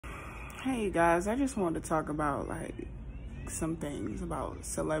Hey guys, I just wanted to talk about like some things about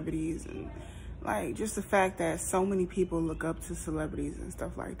celebrities and like just the fact that so many people look up to celebrities and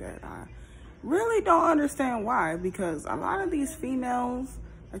stuff like that. I really don't understand why, because a lot of these females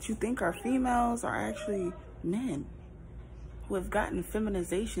that you think are females are actually men who have gotten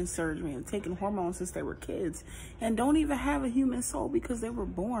feminization surgery and taken hormones since they were kids and don't even have a human soul because they were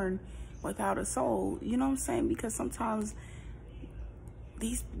born without a soul. You know what I'm saying? Because sometimes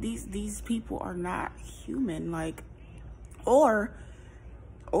these people are not human, like, or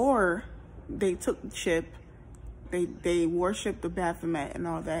they took the chip, they worship the Baphomet and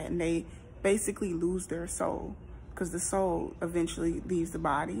all that, and they basically lose their soul, because the soul eventually leaves the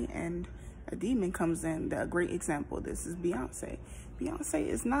body and a demon comes in. The great example of this is Beyonce. Beyonce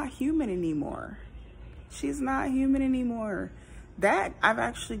is not human anymore. She's not human anymore. That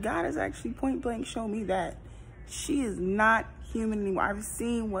God has actually point blank shown me that she is not human anymore. I've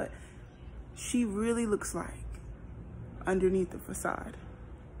seen what she really looks like underneath the facade.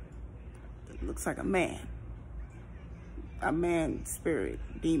 It looks like a man spirit,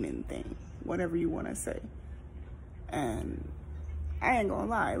 demon thing, whatever you want to say. And I ain't gonna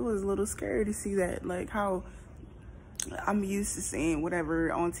lie, it was a little scary to see that, like how I'm used to seeing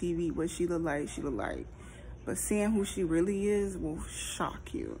whatever on TV, what she look like, but seeing who she really is will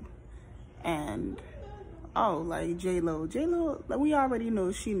shock you. And oh, like J-Lo, like, we already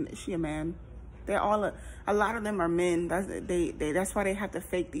know she a man. They're all a lot of them are men. That's why they have to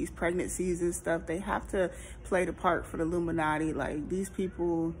fake these pregnancies and stuff. They have to play the part for the Illuminati. Like, these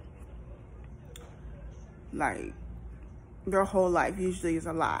people, like, their whole life usually is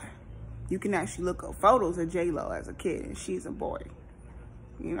a lie. You can actually look up photos of J-Lo as a kid and she's a boy,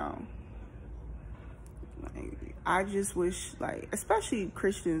 you know. Like, I just wish, like, especially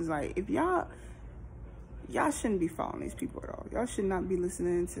Christians, like, if y'all shouldn't be following these people at all. Y'all should not be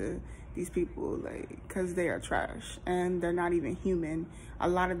listening to these people, like, because they are trash and they're not even human. A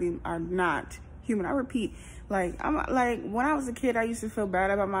lot of them are not human. I repeat, like, when I was a kid, I used to feel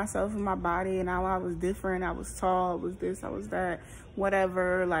bad about myself and my body, and how I was different. I was tall, I was this, I was that,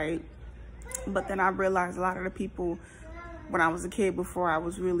 whatever, like. But then I realized a lot of the people when I was a kid, before I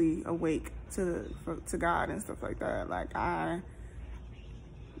was really awake to God and stuff like that, like, I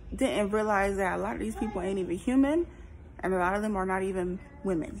didn't realize that a lot of these people ain't even human, and a lot of them are not even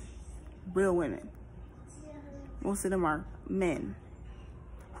women, real women. Most of them are men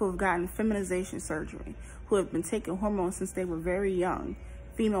who have gotten feminization surgery, who have been taking hormones since they were very young,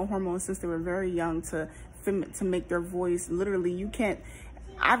 female hormones since they were very young, to make their voice, literally, you can't.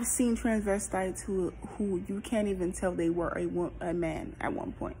 I've seen transvestites who you can't even tell they were a man at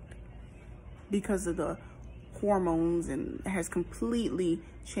one point because of the hormones, and has completely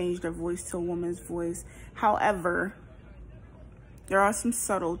changed their voice to a woman's voice. However, there are some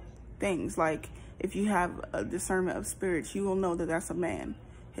subtle things, like if you have a discernment of spirits, you will know that that's a man.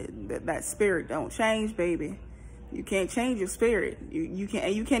 That spirit don't change, baby. You can't change your spirit. You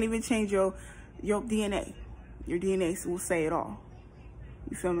can't even change your DNA. Your DNA will say it all.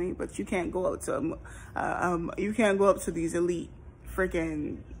 You feel me? But you can't go up to these elite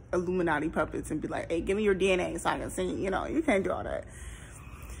freaking Illuminati puppets and be like, hey, give me your DNA so I can see. You know, you can't do all that.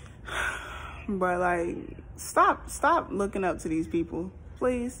 But like, stop looking up to these people,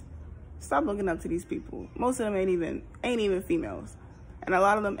 please. Stop looking up to these people. Most of them ain't even females, and a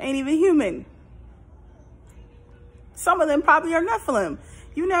lot of them ain't even human. Some of them probably are Nephilim.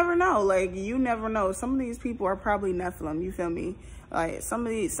 You never know. Like, you never know. Some of these people are probably Nephilim. You feel me? Like, some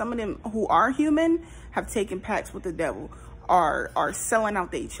of them who are human have taken pacts with the devil, are selling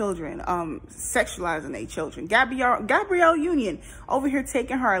out their children, sexualizing their children. Gabrielle Union over here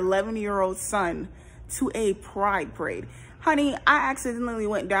taking her 11-year-old son to a pride parade. Honey, I accidentally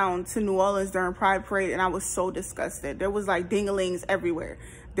went down to New Orleans during Pride Parade, and I was so disgusted. There was like dingalings everywhere.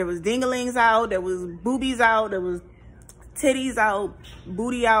 There was dingalings out, there was boobies out, there was titties out,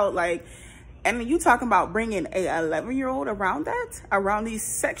 booty out, like. And you talking about bringing a 11-year-old around these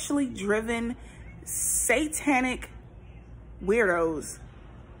sexually driven, satanic weirdos,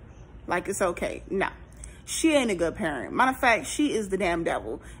 like it's okay. No, she ain't a good parent. Matter of fact, she is the damn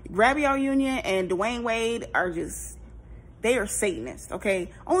devil. Gabrielle Union and Dwayne Wade are they are Satanists,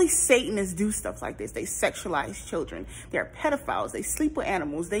 okay? Only Satanists do stuff like this. They sexualize children. They're pedophiles. They sleep with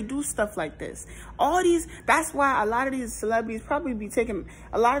animals. They do stuff like this. That's why a lot of these celebrities probably be taking,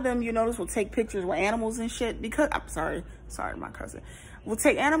 a lot of them, you notice, will take pictures with animals and shit, because, I'm sorry, my cousin, will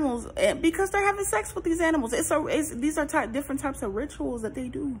take animals because they're having sex with these animals. These are different types of rituals that they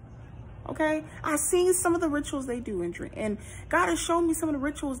do. Okay, I've seen some of the rituals they do, and God has shown me some of the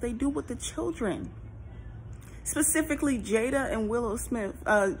rituals they do with the children. specifically Jada and Willow Smith.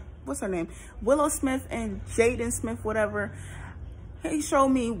 What's her name? Willow Smith and Jaden Smith, whatever. He showed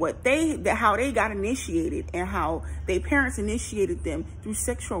me how they got initiated and how their parents initiated them through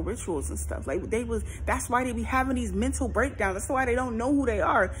sexual rituals and stuff. Like that's why they be having these mental breakdowns. That's why they don't know who they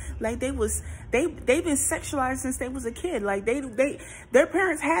are. Like they've been sexualized since they was a kid. Like their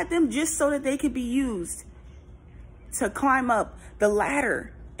parents had them just so that they could be used to climb up the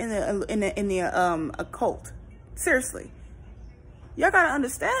ladder in the occult. Seriously. Y'all gotta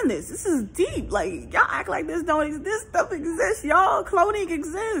understand this. This is deep. Like, y'all act like this stuff exists. Y'all, cloning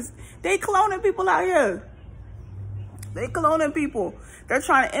exists. They cloning people out here. They cloning people. They're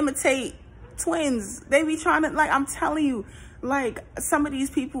trying to imitate twins. They be trying to, like, I'm telling you, like, some of these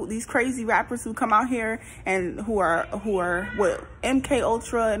people, these crazy rappers who come out here and who are with MK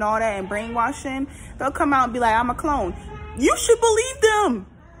Ultra and all that and brainwashing, they'll come out and be like, I'm a clone. You should believe them.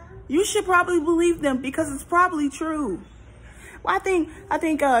 You should probably believe them because it's probably true. Well, I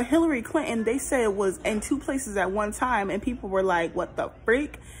think Hillary Clinton, they said it was in 2 places at one time, and people were like, what the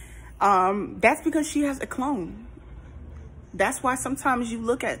freak? That's because she has a clone. That's why sometimes you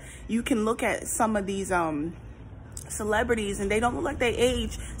can look at some of these celebrities and they don't look like they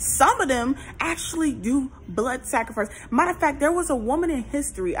age. Some of them actually do blood sacrifice. Matter of fact, there was a woman in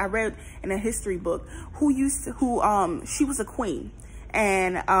history, I read in a history book, who she was a queen,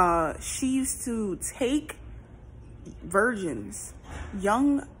 and she used to take virgins,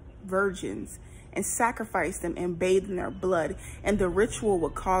 young virgins, and sacrifice them and bathe in their blood, and the ritual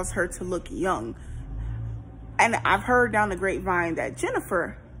would cause her to look young. And I've heard down the grapevine that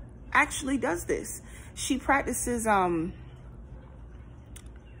Jennifer actually does this. She practices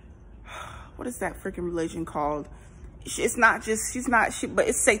what is that freaking religion called? But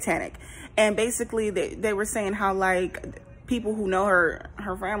it's satanic. And basically they were saying how, like, people who know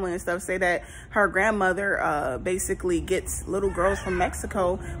her family and stuff say that her grandmother basically gets little girls from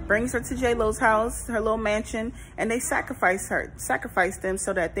Mexico, brings her to J-Lo's house, her little mansion, and they sacrifice them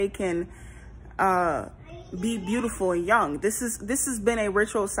so that they can be beautiful and young. This has been a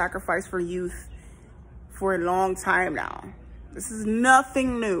ritual sacrifice for youth for a long time now. This is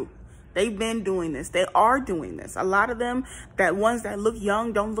nothing new. They've been doing this. They are doing this. A lot of them, ones that look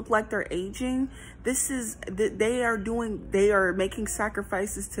young, don't look like they're aging. They are making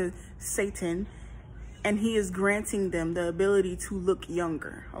sacrifices to Satan, and he is granting them the ability to look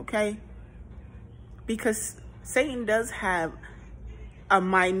younger, okay? Because Satan does have a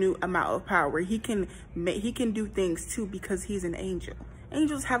minute amount of power. He can do things too because he's an angel.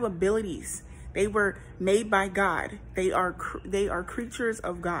 Angels have abilities. They were made by God. They are creatures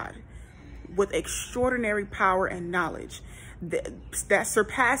of God with extraordinary power and knowledge that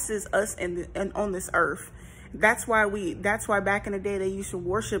surpasses us on this earth. That's why back in the day they used to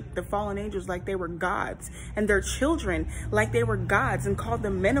worship the fallen angels like they were gods, and their children like they were gods, and called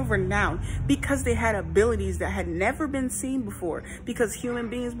them men of renown because they had abilities that had never been seen before. Because human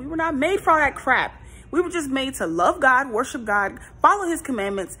beings, we were not made for all that crap. We were just made to love God, worship God, follow his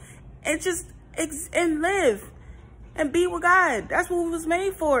commandments, and live and be with God. That's what we was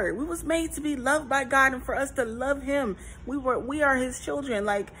made for. We was made to be loved by God and for us to love him. We are his children.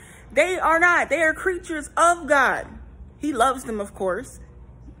 Like, they are not. They are creatures of God. He loves them, of course,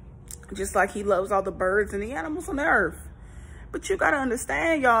 just like he loves all the birds and the animals on the earth. But you got to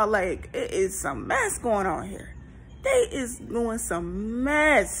understand, y'all, like, it is some mess going on here. They is doing some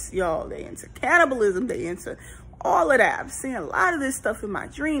mess, y'all. They into cannibalism. They into all of that. I've seen a lot of this stuff in my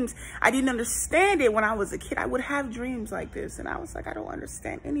dreams. I didn't understand it when I was a kid. I would have dreams like this, and I was like, I don't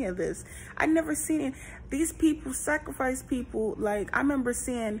understand any of this. I'd never seen it. These people sacrifice people. Like, I remember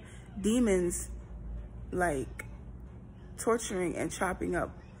seeing demons, like, torturing and chopping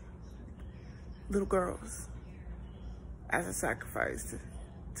up little girls as a sacrifice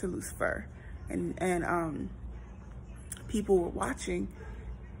to Lucifer. And people were watching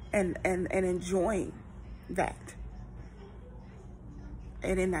and enjoying that.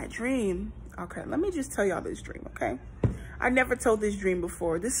 And in that dream, okay, let me just tell y'all this dream, okay? I never told this dream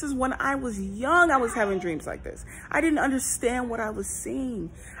before. This is when I was young. I was having dreams like this. I didn't understand what I was seeing.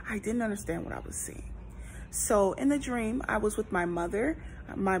 I didn't understand what I was seeing. So in the dream, I was with my mother,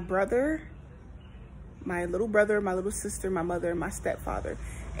 my brother, my little brother, my little sister, my mother, and my stepfather.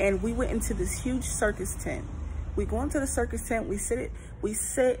 And we went into this huge circus tent. We go into the circus tent, we sit,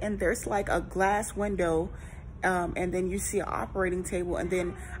 and there's like a glass window, and then you see an operating table, and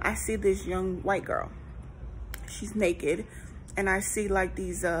then I see this young white girl. She's naked, and I see like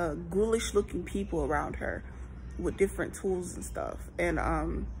these ghoulish looking people around her with different tools and stuff. And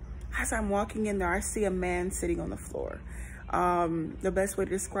as I'm walking in there, I see a man sitting on the floor. The best way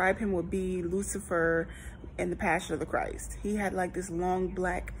to describe him would be Lucifer in the Passion of the Christ. He had like this long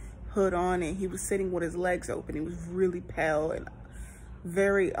black hood on, and he was sitting with his legs open. He was really pale and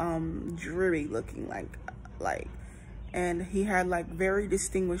very dreary looking, like, and he had like very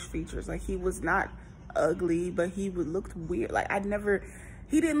distinguished features. Like, he was not ugly, but he would look weird. Like,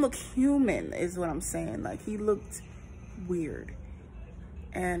 he didn't look human is what I'm saying. Like, he looked weird.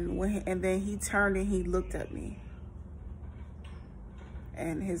 And then he turned and he looked at me,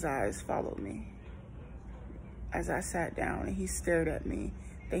 and his eyes followed me as I sat down, and he stared at me.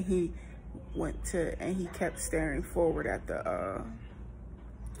 Then he went to, and he kept staring forward at the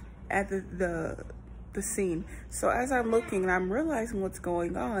scene. So as I'm looking and I'm realizing what's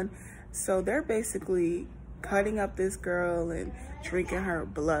going on, so they're basically cutting up this girl and drinking her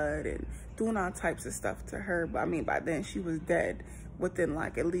blood and doing all types of stuff to her. But I mean, by then she was dead within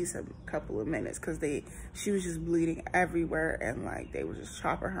like at least a couple of minutes, because she was just bleeding everywhere, and like they were just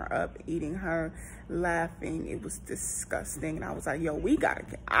chopping her up, eating her, laughing. It was disgusting. And I was like, yo, we gotta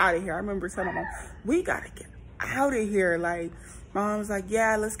get out of here. I remember telling my mom, we gotta get out of here. Like, my mom was like,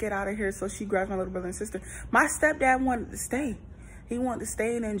 yeah, let's get out of here. So she grabbed my little brother and sister. My stepdad wanted to stay. He wanted to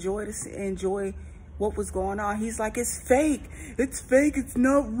stay and enjoy what was going on. He's like, it's fake. It's fake. It's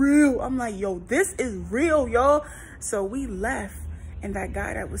not real. I'm like, yo, this is real, y'all. So we left, and that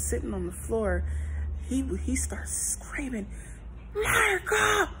guy that was sitting on the floor, he starts screaming,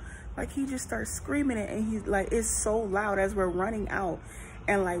 Marco! Like, he just starts screaming it, and he's like, it's so loud as we're running out.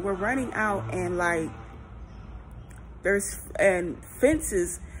 And like, we're running out, and like, there's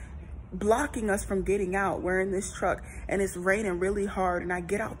fences blocking us from getting out. We're in this truck, and it's raining really hard, and I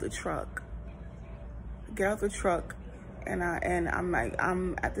get out the truck. And I'm like,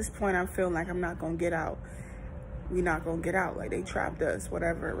 at this point, I'm feeling like I'm not gonna get out. We're not gonna get out. Like, they trapped us,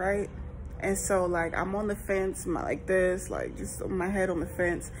 whatever, right? And so like, I'm on the fence, like this, like just my head on the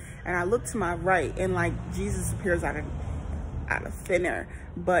fence, and I look to my right, and like Jesus appears out of thin air.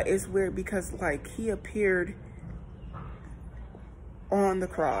 But it's weird because like, he appeared on the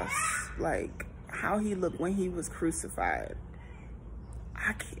cross, like how he looked when he was crucified.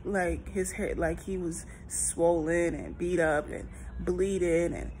 I can't, like, his head, like he was swollen and beat up and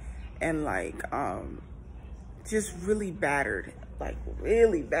bleeding and like just really battered, like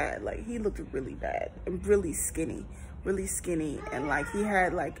really bad. Like, he looked really bad and really skinny, and like he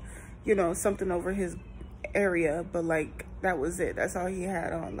had like, you know, something over his area, but like that was it. That's all he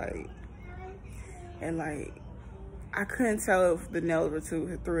had on. Like, and like, I couldn't tell if the nails were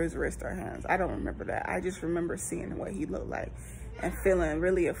through his wrist or hands. I don't remember that. I just remember seeing what he looked like and feeling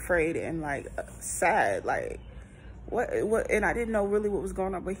really afraid and like sad, like what, and I didn't know really what was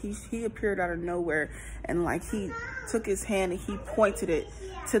going on, but he appeared out of nowhere, and like, he took his hand and he pointed it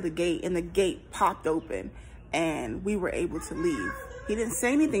to the gate, and the gate popped open, and we were able to leave. He didn't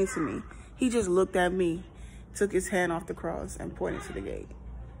say anything to me. He just looked at me, took his hand off the cross and pointed to the gate,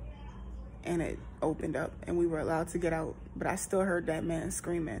 and it opened up, and we were allowed to get out. But I still heard that man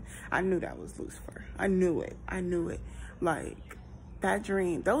screaming. I knew that was Lucifer. I knew it. Like, that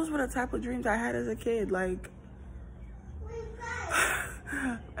dream, those were the type of dreams I had as a kid. Like,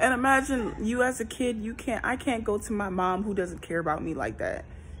 and imagine you as a kid, I can't go to my mom, who doesn't care about me like that,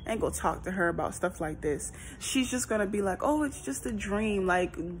 and go talk to her about stuff like this. She's just gonna be like, oh, it's just a dream.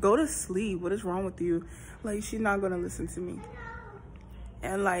 Like, go to sleep. What is wrong with you? Like, she's not gonna listen to me.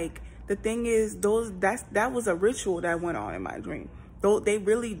 And like, the thing is, that was a ritual that went on in my dream. They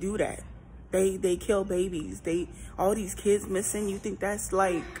really do that. They kill babies. All these kids missing. You think that's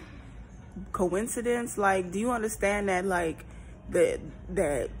like coincidence? Like, do you understand that like that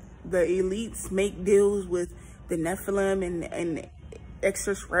the elites make deals with the Nephilim and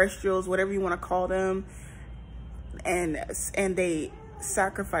extraterrestrials, whatever you want to call them, and they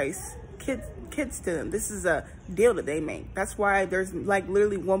sacrifice kids to them? This is a deal that they make. That's why there's like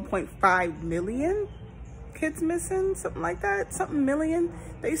literally 1.5 million kids missing, something like that, something million.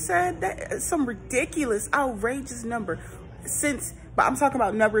 They said that, some ridiculous, outrageous number. But I'm talking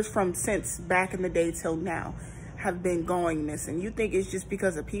about numbers from since back in the day till now have been going missing. You think it's just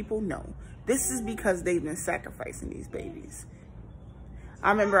because of people? No, this is because they've been sacrificing these babies.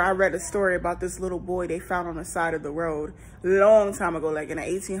 I remember I read a story about this little boy they found on the side of the road a long time ago, like in the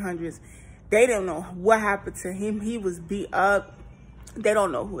 1800s. They don't know what happened to him. He was beat up. They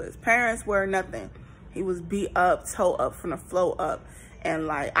don't know who his parents were, nothing. He was beat up, towed up from the floor up. And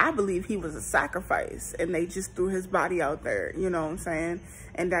like, I believe he was a sacrifice, and they just threw his body out there, you know what I'm saying?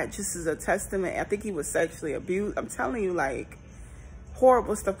 And that just is a testament. I think he was sexually abused. I'm telling you, like,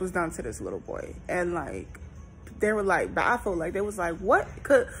 horrible stuff was done to this little boy. And like, they were like baffled. Like they was like,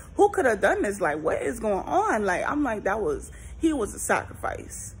 who could have done this? Like, what is going on? Like, I'm like, he was a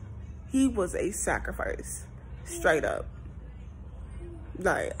sacrifice. He was a sacrifice, straight up.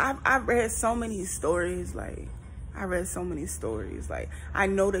 Like, I've read so many stories. Like, I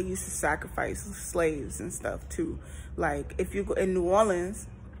know they used to sacrifice slaves and stuff too. Like, if you go in New Orleans,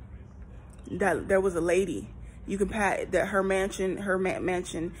 that there was a lady, you can pat that her mansion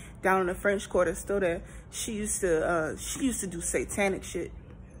down in the French Quarter still there. She used to do satanic shit.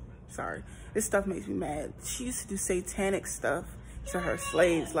 Sorry, this stuff makes me mad. She used to do satanic stuff to her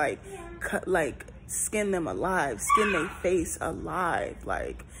slaves, like skin them alive, skin their face alive.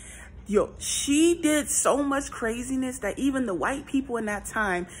 Like, yo, she did so much craziness that even the white people in that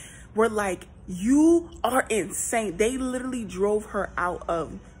time were like, you are insane. They literally drove her out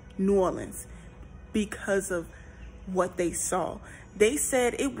of New Orleans because of what they saw. They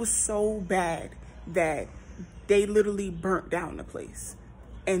said it was so bad that they literally burnt down the place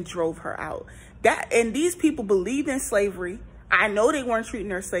and drove her out. And these people believed in slavery. I know they weren't treating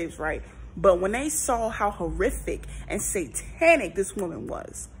their slaves right, but when they saw how horrific and satanic this woman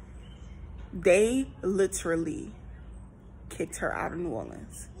was, they literally kicked her out of New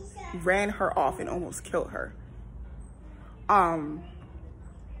Orleans, ran her off, and almost killed her.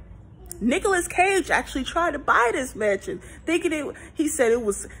 Nicolas Cage actually tried to buy this mansion, thinking he said it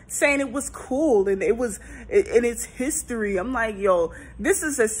was, saying it was cool and it was in its history. I'm like, yo, this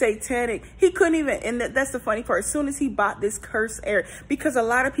is a satanic. He couldn't even, and that's the funny part. As soon as he bought this cursed area, because a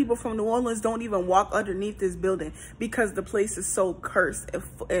lot of people from New Orleans don't even walk underneath this building because the place is so cursed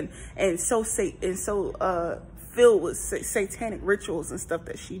and so filled with satanic rituals and stuff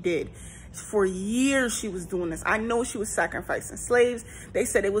that she did. For years she was doing this. I know she was sacrificing slaves. They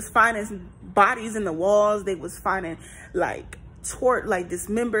said it was finding bodies in the walls. They was finding like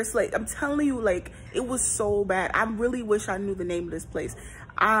dismembered slaves. I'm telling you, like, it was so bad. I really wish I knew the name of this place.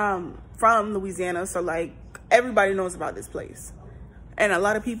 I'm from Louisiana, so like everybody knows about this place. And a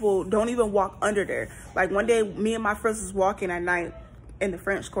lot of people don't even walk under there. Like one day, me and my friends was walking at night in the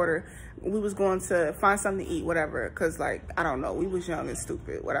French Quarter. We was going to find something to eat, whatever, because like, I don't know, we was young and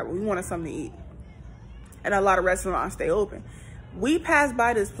stupid, whatever. We wanted something to eat, and a lot of restaurants stay open. We passed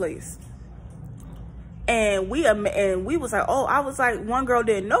by this place, and we was like, oh, I was like, one girl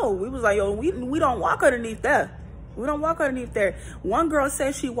didn't know. We was like, yo, we don't walk underneath there. We don't walk underneath there. One girl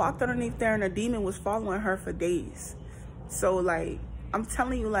said she walked underneath there and a demon was following her for days. So like, I'm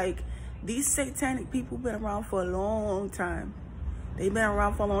telling you, like, these satanic people been around for a long time. They've been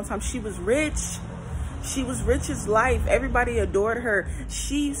around for a long time. She was rich. She was rich as life. Everybody adored her.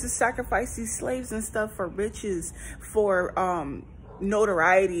 She used to sacrifice these slaves and stuff for riches, for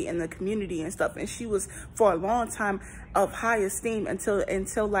notoriety in the community and stuff. And she was, for a long time, of high esteem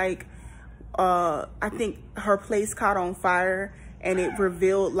until like, I think her place caught on fire, and it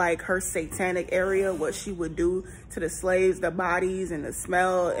revealed like her satanic area, what she would do to the slaves, the bodies and the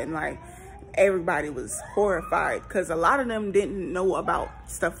smell, and like, everybody was horrified because a lot of them didn't know about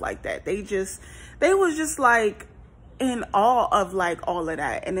stuff like that. They was just like in awe of like all of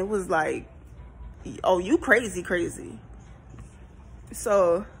that. And it was like, oh, you crazy.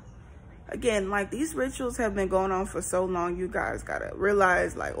 So again, like, these rituals have been going on for so long. You guys gotta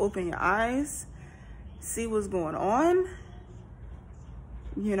realize, like, open your eyes, see what's going on,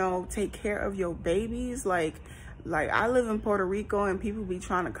 you know, take care of your babies. Like I live in Puerto Rico, and people be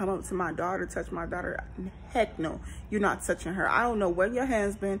trying to come up to my daughter, touch my daughter. Heck no, you're not touching her. I don't know where your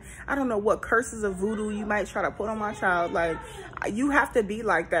hand's been. I don't know what curses of voodoo you might try to put on my child. Like, you have to be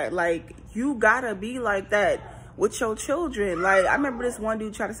like that. Like, you gotta be like that with your children. Like, I remember this one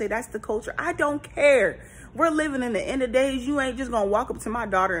dude try to say that's the culture. I don't care. We're living in the end of days. You ain't just gonna walk up to my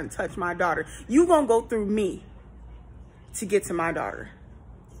daughter and touch my daughter. You gonna go through me to get to my daughter.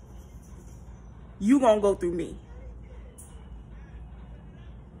 You gonna go through me.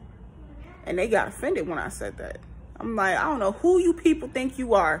 And they got offended when I said that. I'm like, I don't know who you people think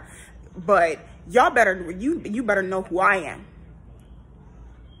you are, but y'all better, you better know who I am.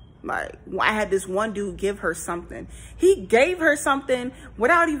 Like, I had this one dude give her something. He gave her something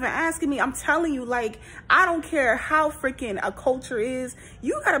without even asking me. I'm telling you, like, I don't care how freaking a culture is.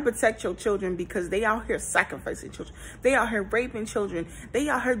 You got to protect your children, because they out here sacrificing children. They out here raping children. They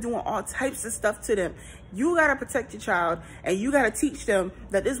out here doing all types of stuff to them. You got to protect your child, and you got to teach them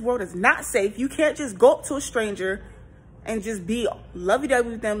that this world is not safe. You can't just go up to a stranger and just be lovey-dovey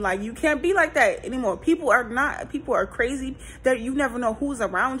with them. Like, you can't be like that anymore. People are crazy, that you never know who's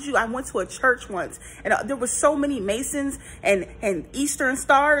around you. I went to a church once, and there was so many Masons and Eastern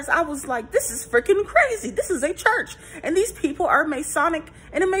Stars. I was like, this is freaking crazy. This is a church, and these people are Masonic,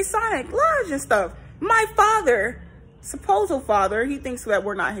 in a Masonic lodge and stuff. My father, supposed father, he thinks that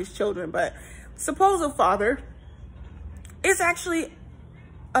we're not his children, but supposed father is actually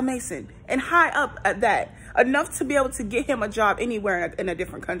a Mason and high up at that, enough to be able to get him a job anywhere in a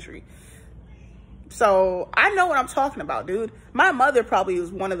different country. So I know what I'm talking about, dude. My mother probably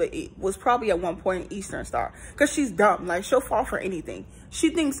was probably at one point Eastern Star, because she's dumb. Like, she'll fall for anything. She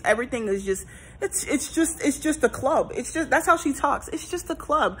thinks everything is just, it's just a club. It's just, that's how she talks. It's just a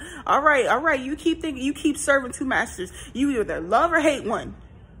club. All right. You keep serving two masters. You either love or hate one.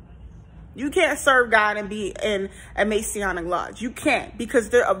 You can't serve God and be in a Messianic lodge. You can't, because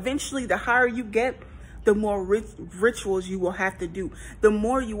they're eventually, the higher you get, the more rituals you will have to do, the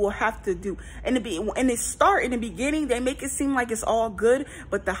more you will have to do. And it start in the beginning, they make it seem like it's all good,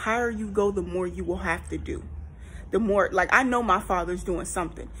 but the higher you go, the more you will have to do. The more, like, I know my father's doing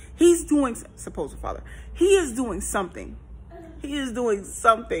something. He's doing, supposed father, he is doing something. He is doing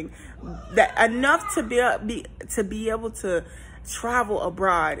something that enough to be able to travel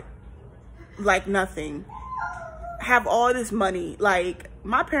abroad like nothing, have all this money. Like,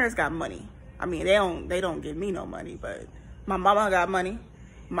 my parents got money. I mean, they don't give me no money, but my mama got money.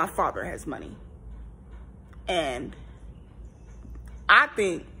 My father has money. And I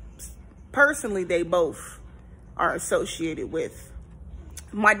think, personally, they both are associated with,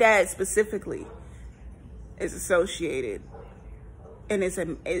 my dad specifically is associated and is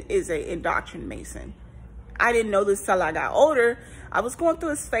a indoctrined Mason. I didn't know this till I got older. I was going through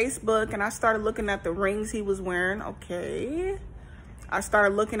his Facebook and I started looking at the rings he was wearing. Okay. I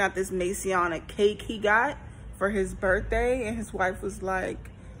started looking at this Messianic cake he got for his birthday, and his wife was like,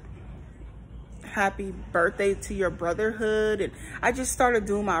 happy birthday to your brotherhood. And I just started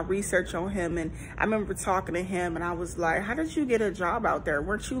doing my research on him, and I remember talking to him and I was like, how did you get a job out there?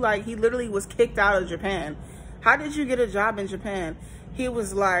 Weren't you like, he literally was kicked out of Japan. How did you get a job in Japan? He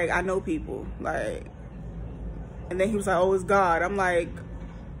was like, I know people, like, and then he was like, oh, it's God. I'm like,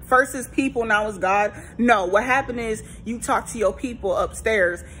 first is people, now it's God. No, what happened is you talked to your people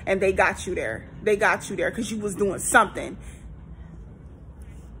upstairs and they got you there. They got you there because you was doing something.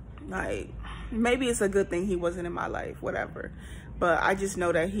 Like, maybe it's a good thing he wasn't in my life, whatever. But I just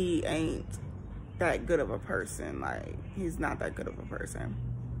know that he ain't that good of a person. Like, he's not that good of a person.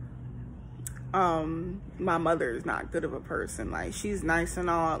 My mother is not good of a person. Like, she's nice and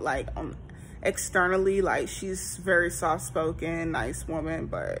all, like, externally, like, she's very soft-spoken, nice woman,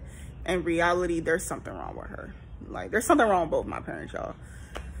 but in reality, there's something wrong with her. Like, there's something wrong with both my parents, y'all.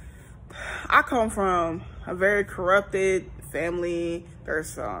 I come from a very corrupted family. There was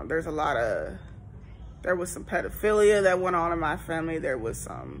some pedophilia that went on in my family. There's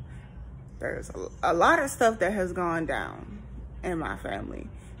a lot of stuff that has gone down in my family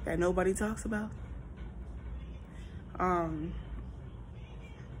that nobody talks about.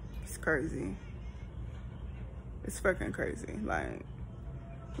 It's crazy. It's fucking crazy. Like,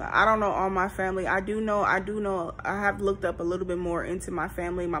 I don't know all my family. I do know, I have looked up a little bit more into my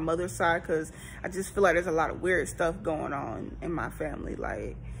family, my mother's side, because I just feel like there's a lot of weird stuff going on in my family.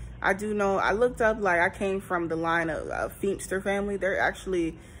 Like, I do know, I looked up, like, I came from the line of Feemster family. They're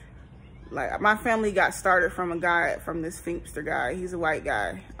actually, like, my family got started from a guy, from this Feemster guy. He's a white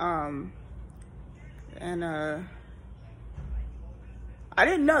guy. I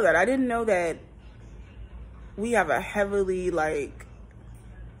didn't know that. I didn't know that we have a heavily, like,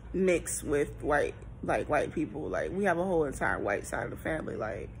 mix with white people. Like, we have a whole entire white side of the family.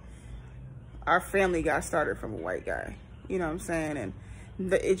 Like, our family got started from a white guy. You know what I'm saying? And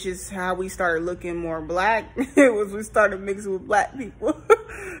it's just how we started looking more black. It was, we started mixing with black people.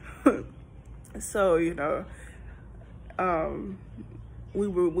 So, you know, we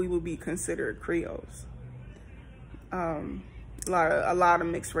would be considered Creoles. A lot of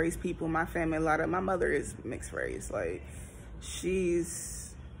mixed race people in my family. My mother is mixed race. Like,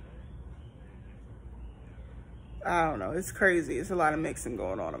 I don't know, it's crazy. It's a lot of mixing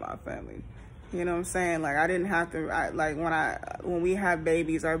going on in my family. You know what I'm saying? Like, I didn't have to, like, when we have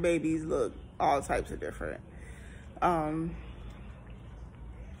babies, our babies look all types of different. But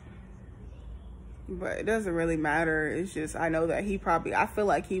it doesn't really matter. It's just, I know that I feel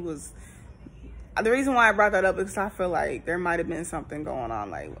like he was, the reason why I brought that up is because I feel like there might have been something going on.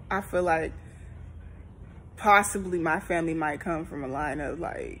 Like, I feel like possibly my family might come from a line of,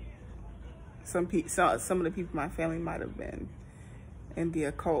 like, some of the people in my family might have been in the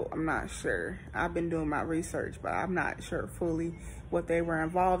occult. I'm not sure. I've been doing my research, but I'm not sure fully what they were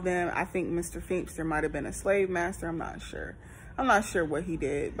involved in. I think Mr. Feemster might have been a slave master. I'm not sure. I'm not sure what he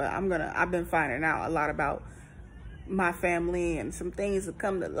did, but I've been finding out a lot about my family, and some things have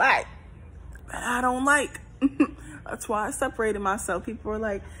come to light that I don't like. That's why I separated myself. People are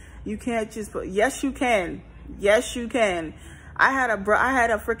like, You can't just put, yes, you can. Yes, you can. I had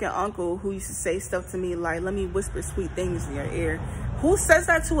a freaking uncle who used to say stuff to me like, let me whisper sweet things in your ear. Who says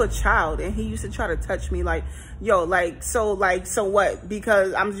that to a child? And he used to try to touch me like, yo, so what?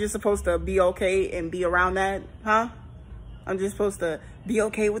 Because I'm just supposed to be okay and be around that, huh? I'm just supposed to be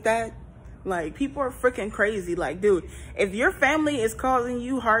okay with that? Like, people are freaking crazy. Like, dude, if your family is causing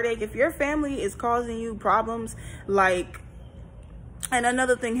you heartache, if your family is causing you problems, like, and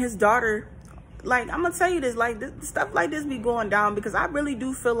another thing, his daughter, like, I'm gonna tell you this, like, stuff like this be going down because I really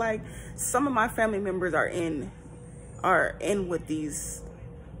do feel like some of my family members are in with these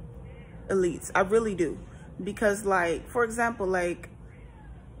elites. I really do. Because, like, for example, like,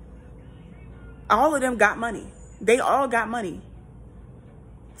 all of them got money. They all got money.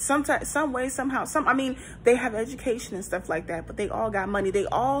 Some way, somehow, I mean, they have education and stuff like that, but they all got money. They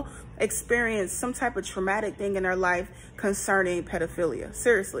all experienced some type of traumatic thing in their life concerning pedophilia.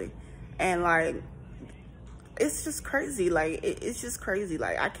 Seriously. And, like, it's just crazy. Like, it's just crazy.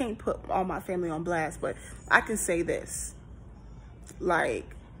 Like, I can't put all my family on blast, but I can say this.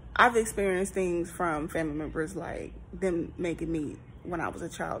 Like, I've experienced things from family members, like them making me, when I was a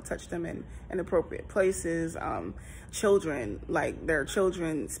child, touch them in inappropriate places. Children, like their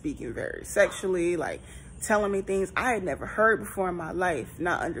children speaking very sexually, like telling me things I had never heard before in my life,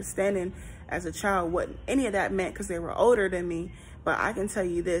 not understanding as a child what any of that meant because they were older than me. But I can tell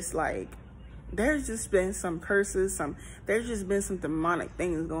you this, like, there's just been some curses, there's just been some demonic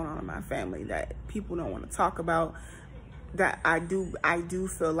things going on in my family that people don't want to talk about. That I do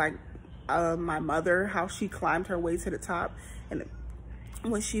feel like my mother, how she climbed her way to the top, and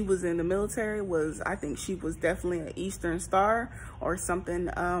when she was in the military I think she was definitely an Eastern Star or something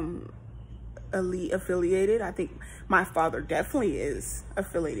elite affiliated. I think my father definitely is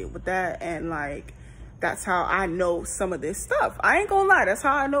affiliated with that, and like that's how I know some of this stuff. I ain't gonna lie, that's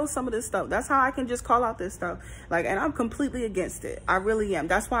how I know some of this stuff. That's how I can just call out this stuff. Like, and I'm completely against it. I really am.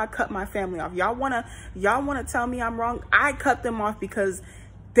 That's why I cut my family off. Y'all wanna tell me I'm wrong? I cut them off because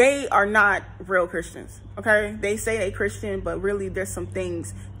they are not real Christians, okay? They say they Christian, but really there's some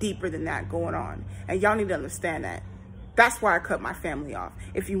things deeper than that going on. And y'all need to understand that. That's why I cut my family off,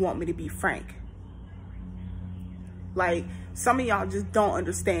 if you want me to be frank. Like, some of y'all just don't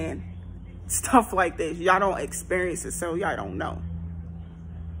understand stuff like this. Y'all don't experience it, so y'all don't know.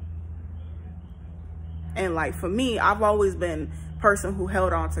 And like, for me, I've always been a person who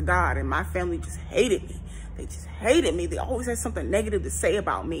held on to God, and my family just hated me. They just hated me. They always had something negative to say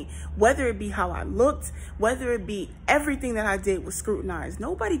about me, whether it be how I looked, whether it be everything that I did was scrutinized.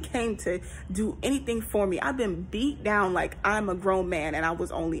 Nobody came to do anything for me. I've been beat down like I'm a grown man and I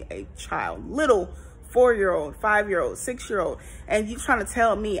was only a child, little 4-year-old, 5-year-old, 6-year-old. And you trying to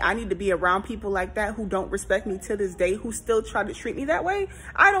tell me I need to be around people like that who don't respect me to this day, who still try to treat me that way?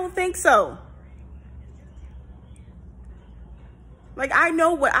 I don't think so. Like, I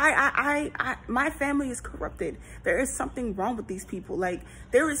know what my family is corrupted. There is something wrong with these people. Like,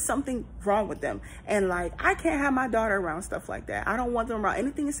 there is something wrong with them. And like, I can't have my daughter around stuff like that. I don't want them around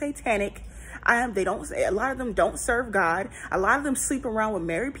anything satanic. A lot of them don't serve God. A lot of them sleep around with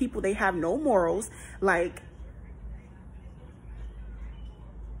married people. They have no morals. Like,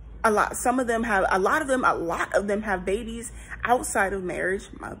 a lot of them have babies outside of marriage.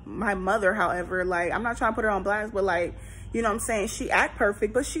 My mother, however, like, I'm not trying to put her on blast, but like, you know what I'm saying? She act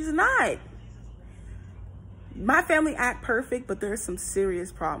perfect, but she's not. My family act perfect, but there's some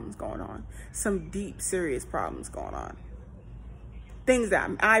serious problems going on. Some deep, serious problems going on. Things that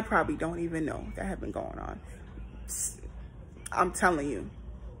I probably don't even know that have been going on. I'm telling you.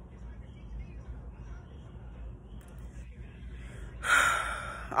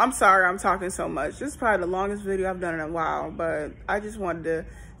 I'm sorry I'm talking so much. This is probably the longest video I've done in a while, but I just wanted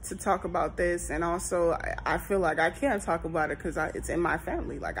to talk about this. And also, I feel like I can't talk about it because it's in my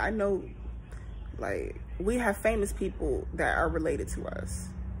family. Like, I know, like, we have famous people that are related to us.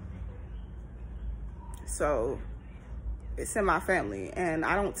 So it's in my family, and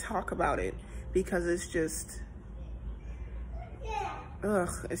I don't talk about it because it's just,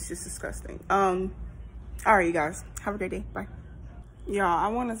 it's just disgusting. All right, you guys, have a great day. Bye. Y'all, I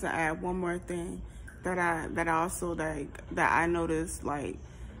wanted to add one more thing that I noticed. Like,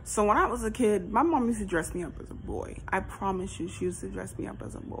 so when I was a kid, my mom used to dress me up as a boy. I promise you, she used to dress me up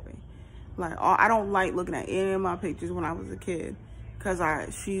as a boy. Like, I don't like looking at any of my pictures when I was a kid, because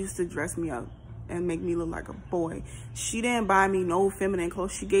she used to dress me up and make me look like a boy. She didn't buy me no feminine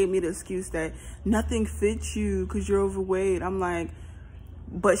clothes. She gave me the excuse that nothing fits you because you're overweight. I'm like,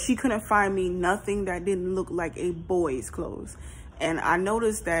 but she couldn't find me nothing that didn't look like a boy's clothes. And I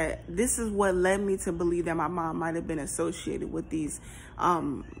noticed that this is what led me to believe that my mom might have been associated with these, a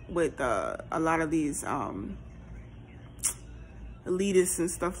lot of these elitists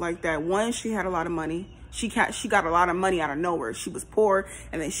and stuff like that. One, she had a lot of money. She got a lot of money out of nowhere. She was poor,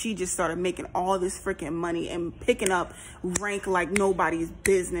 and then she just started making all this freaking money and picking up rank like nobody's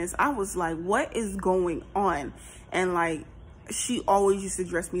business. I was like, what is going on? And like, she always used to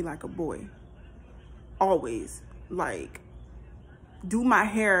dress me like a boy. Always. Like, do my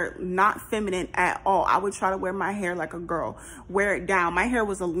hair not feminine at all. I would try to wear my hair like a girl, wear it down. My hair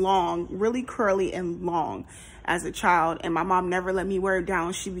was long, really curly and long as a child, and my mom never let me wear it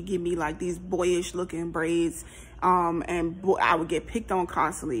down. She would give me like these boyish looking braids, and I would get picked on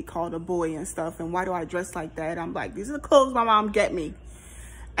constantly, called a boy and stuff. And why do I dress like that? I'm like, these are the clothes my mom get me.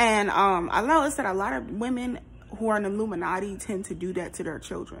 And I noticed that a lot of women who are in the Illuminati tend to do that to their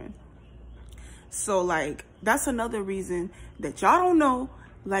children. So like, that's another reason that y'all don't know,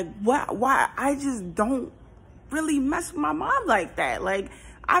 like, why I just don't really mess with my mom like that. Like,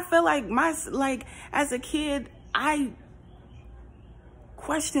 I feel like as a kid, I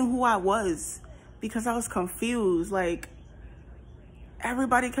questioned who I was because I was confused. Like,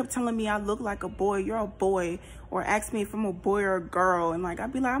 everybody kept telling me I look like a boy, you're a boy, or ask me if I'm a boy or a girl. And like,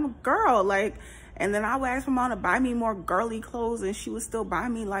 I'd be like, I'm a girl. Like, and then I would ask my mom to buy me more girly clothes, and she would still buy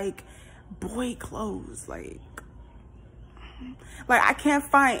me like boy clothes. Like I can't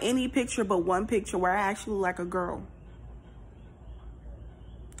find any picture but one picture where I actually look like a girl.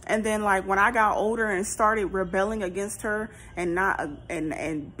 And then like, when I got older and started rebelling against her and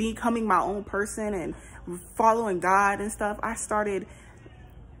and becoming my own person and following God and stuff, I started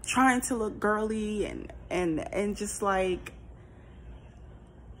trying to look girly and just like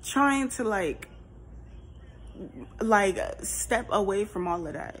trying to like step away from all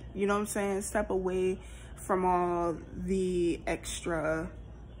of that. You know what I'm saying? Step away from all the extra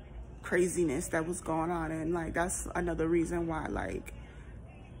craziness that was going on. And like, that's another reason why like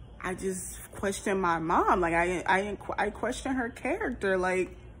I just question my mom. Like I question her character.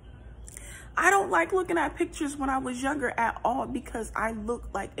 Like, I don't like looking at pictures when I was younger at all because I look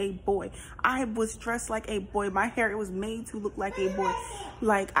like a boy. I was dressed like a boy. My hair, it was made to look like a boy.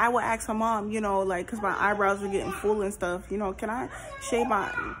 Like, I would ask my mom, you know, like, because my eyebrows were getting full and stuff, you know, can I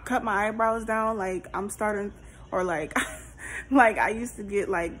cut my eyebrows down? Like, I'm starting, or like, like, I used to get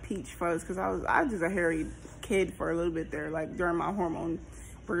like peach fuzz because I was just a hairy kid for a little bit there, like during my hormone,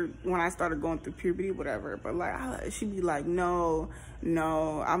 when I started going through puberty, whatever. But like, she'd be like, no.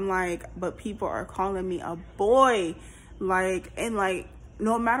 I'm like, but people are calling me a boy. Like, and like,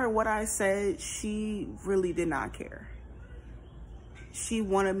 no matter what I said, she really did not care. She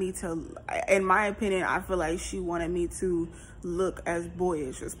wanted me to, in my opinion, I feel like she wanted me to look as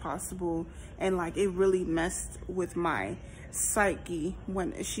boyish as possible. And like, it really messed with my psyche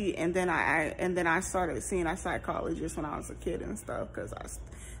when and then I started seeing a psychologist when I was a kid and stuff, because I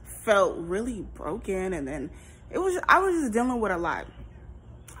felt really broken. And then I was just dealing with a lot.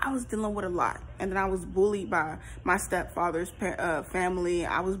 And then I was bullied by my stepfather's family.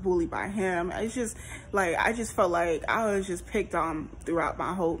 I was bullied by him. It's just like, I just felt like I was just picked on throughout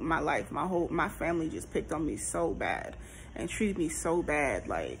my life. My family just picked on me so bad and treated me so bad.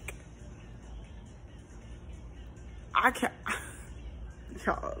 Like, I can't,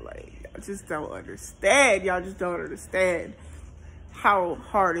 y'all, like, I just don't understand. Y'all just don't understand how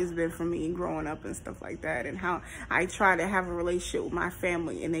hard it's been for me growing up and stuff like that, and how I try to have a relationship with my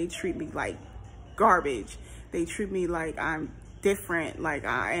family and they treat me like garbage. They treat me like I'm different. Like,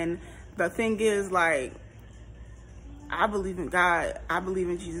 and the thing is, like, I believe in God. I believe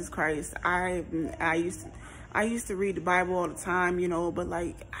in Jesus Christ. I used to read the Bible all the time, you know, but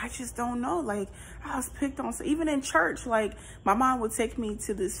like, I just don't know. Like, I was picked on. So even in church, like, my mom would take me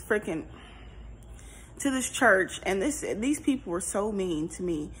to this church, and these people were so mean to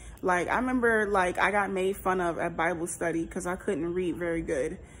me. Like, I remember, like, I got made fun of at Bible study because I couldn't read very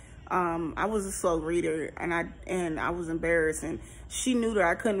good. I was a slow reader, and I was embarrassed, and she knew that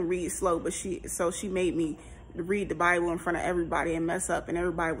I couldn't read slow, but so she made me read the Bible in front of everybody and mess up, and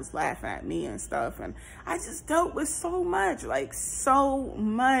everybody was laughing at me and stuff. And I just dealt with so much. Like,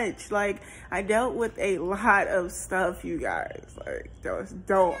 I dealt with a lot of stuff, you guys. Like, just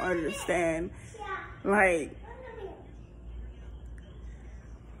don't understand. Like,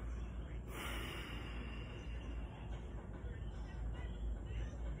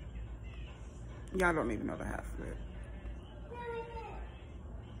 y'all don't even know the half of it.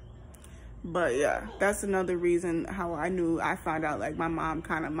 But yeah, that's another reason how I found out like my mom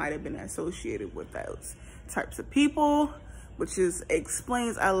kind of might have been associated with those types of people, which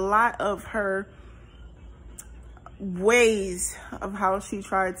explains a lot of her ways of how she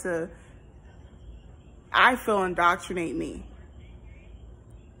tried to, I feel, indoctrinate me.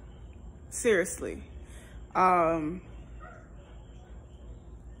 Seriously. I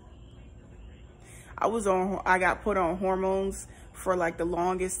got put on hormones for like the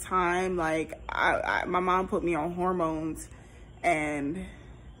longest time. Like my mom put me on hormones, and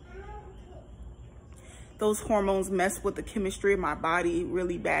those hormones messed with the chemistry of my body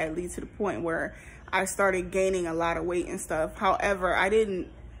really badly, to the point where I started gaining a lot of weight and stuff. However, I didn't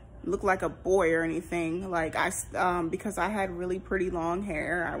look like a boy or anything. Like because I had really pretty long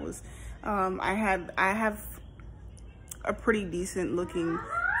hair. I have a pretty decent looking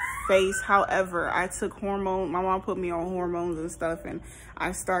face. However, I took hormones. My mom put me on hormones and stuff, and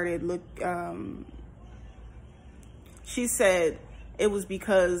I started she said it was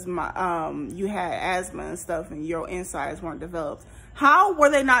because you had asthma and stuff and your insides weren't developed. How were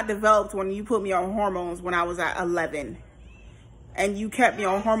they not developed when you put me on hormones when I was at 11? And you kept me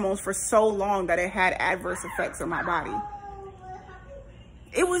on hormones for so long that it had adverse effects on my body.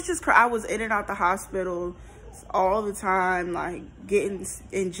 It was just, I was in and out the hospital all the time, like getting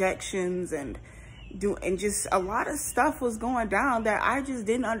injections and just a lot of stuff was going down that I just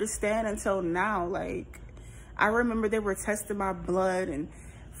didn't understand until now. Like, I remember they were testing my blood and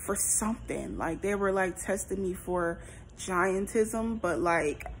for something, like they were like testing me for giantism, but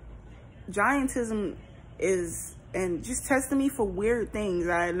like giantism is, and just testing me for weird things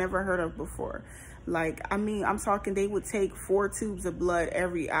I had never heard of before. Like, I mean, I'm talking, they would take 4 tubes of blood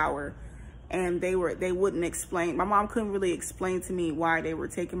every hour, and they wouldn't explain. My mom couldn't really explain to me why they were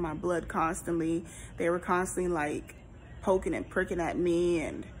taking my blood constantly. They were constantly like poking and pricking at me,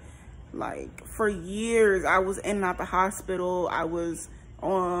 and like for years I was in and out the hospital. I was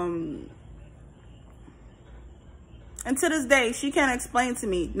and to this day she can't explain to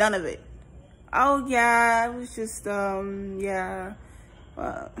me none of it. Oh yeah, it was just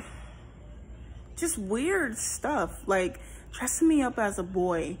just weird stuff, like dressing me up as a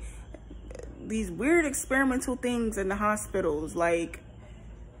boy, these weird experimental things in the hospitals. Like,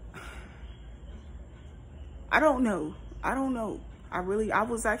 I don't know. I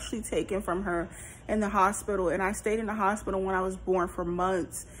was actually taken from her in the hospital, and I stayed in the hospital when I was born for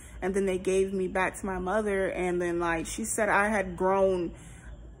months, and then they gave me back to my mother. And then like she said I had grown,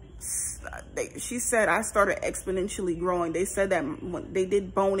 she said I started exponentially growing. They said that when they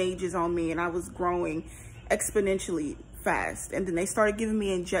did bone ages on me, and I was growing exponentially fast. And then they started giving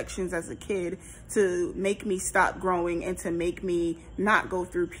me injections as a kid to make me stop growing and to make me not go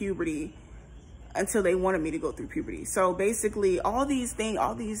through puberty until they wanted me to go through puberty. So basically all these things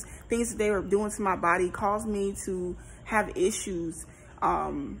that they were doing to my body caused me to have issues,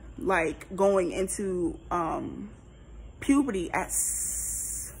 like going into puberty at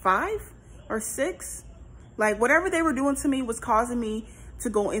 5 or 6. Like, whatever they were doing to me was causing me to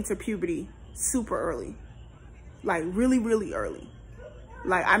go into puberty super early, like really, really early.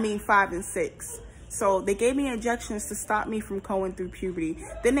 Like, I mean 5 and 6. So they gave me injections to stop me from going through puberty.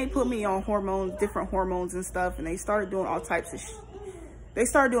 Then they put me on hormones, different hormones and stuff, and they started doing all types of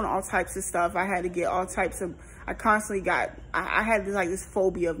stuff. I had to get all types of, I had this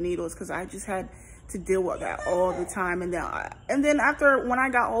phobia of needles, because I just had to deal with that all the time. And then after, when I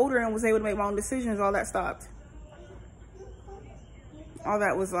got older and was able to make my own decisions, all that stopped. All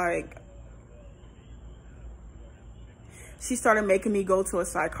that was like, she started making me go to a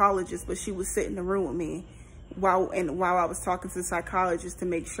psychologist, but she would sit in the room with me while I was talking to the psychologist to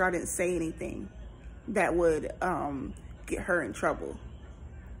make sure I didn't say anything that would get her in trouble.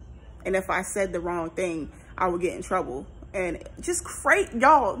 And if I said the wrong thing, I would get in trouble. And just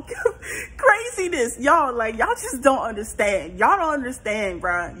y'all, craziness, y'all, like, y'all just don't understand. Y'all don't understand,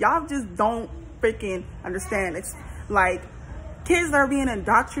 bruh. Y'all just don't freaking understand. It's like, kids that are being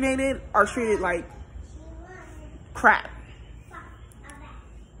indoctrinated are treated like crap.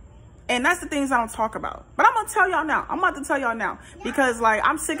 And that's the things I don't talk about. But I'm going to tell y'all now. I'm about to tell y'all now. Because, like,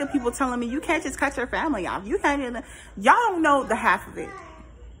 I'm sick of people telling me, you can't just cut your family off. You can't even. Y'all don't know the half of it.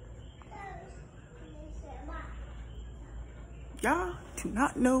 Y'all do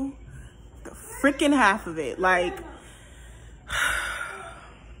not know the freaking half of it. Like,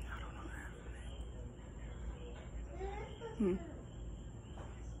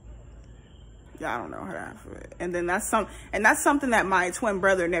 I don't know half of it. And then that's something that my twin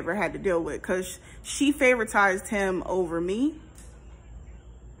brother never had to deal with, because she favoritized him over me,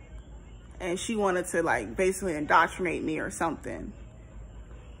 and she wanted to, like, basically indoctrinate me or something.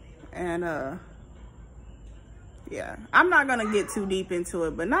 And yeah, I'm not gonna get too deep into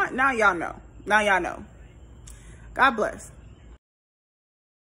it, but now y'all know. Now y'all know. God bless.